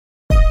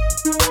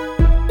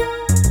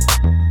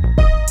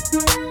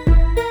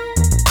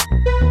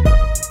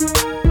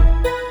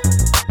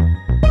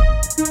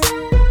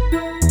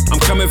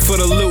Coming for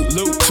the loot,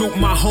 toot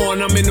my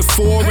horn, I'm in the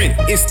foreign.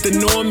 It's the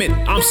Norman,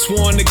 I'm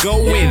sworn to go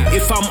in.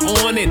 If I'm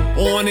on it,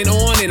 on and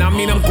on it, I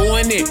mean I'm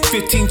going in.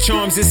 15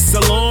 charms, it's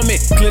alarming.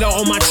 Glitter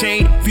on my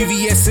chain,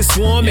 VVS is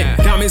swarming.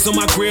 Diamonds on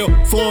my grill,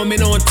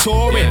 forming on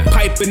touring.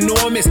 Pipe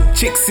enormous,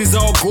 chicks is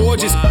all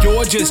gorgeous.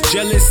 You're just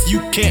jealous,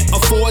 you can't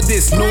afford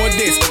this, nor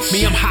this.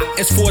 Me, I'm hot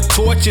as 4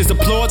 torches,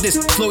 applaud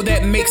this. Flow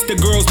that makes the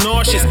girls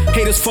nauseous.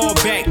 Haters fall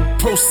back,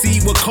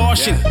 proceed with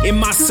caution. In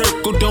my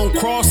circle, don't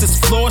cross us,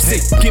 floss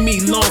it. Give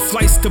me long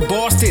flights to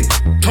Boston,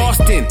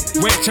 tossed in,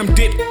 ranch I'm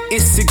dipped,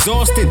 it's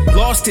exhausted,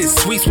 lost it,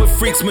 sweets with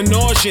freaks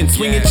menaging,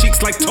 swinging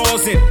cheeks like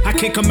Tarzan, I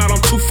can't come out,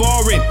 I'm too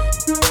foreign.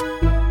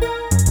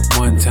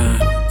 One time,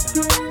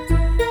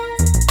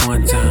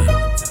 one time,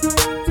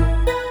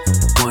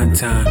 one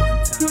time,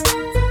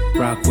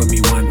 rock with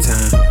me one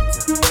time,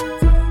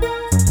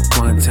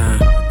 one time,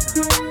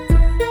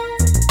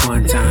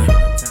 one time,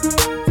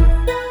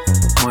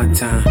 one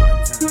time,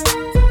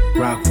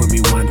 rock with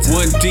me one time.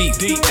 One deep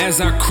as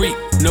I creep.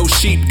 No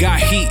sheep, got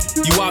heat,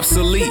 you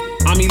obsolete.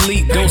 I'm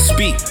elite, don't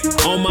speak.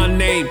 On my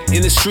name,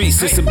 in the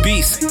streets, it's a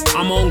beast.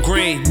 I'm on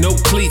grain, no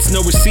cleats,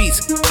 no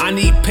receipts. I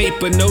need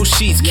paper, no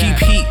sheets, keep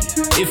heat.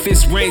 If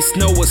it's rain,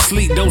 snow, or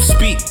sleet, don't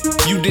speak.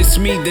 You diss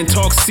me, then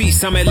talk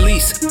cease. I'm at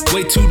least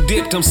way too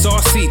dipped, I'm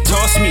saucy.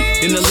 Toss me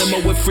in the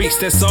limo with freaks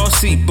that's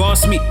saucy.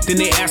 Boss me, then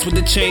they ask what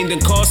the chain then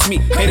cost me.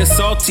 Haters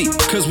salty,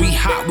 cause we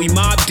hot, we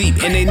mob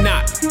deep, and they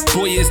not.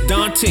 Boy, it's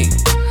daunting.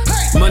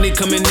 Money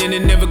coming in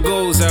and never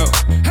goes out.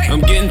 I'm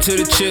getting to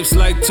the chips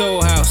like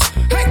Toll House.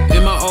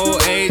 In my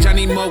old age, I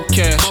need more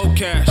cash.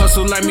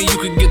 Hustle like me, you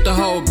could get the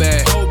whole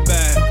bag.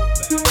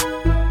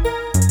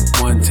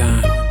 One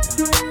time,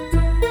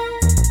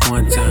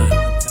 one time,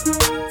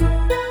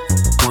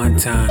 one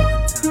time.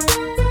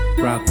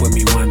 Rock with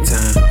me one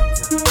time,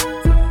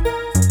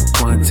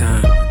 one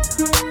time,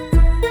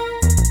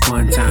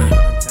 one time,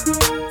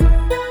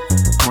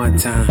 one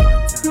time.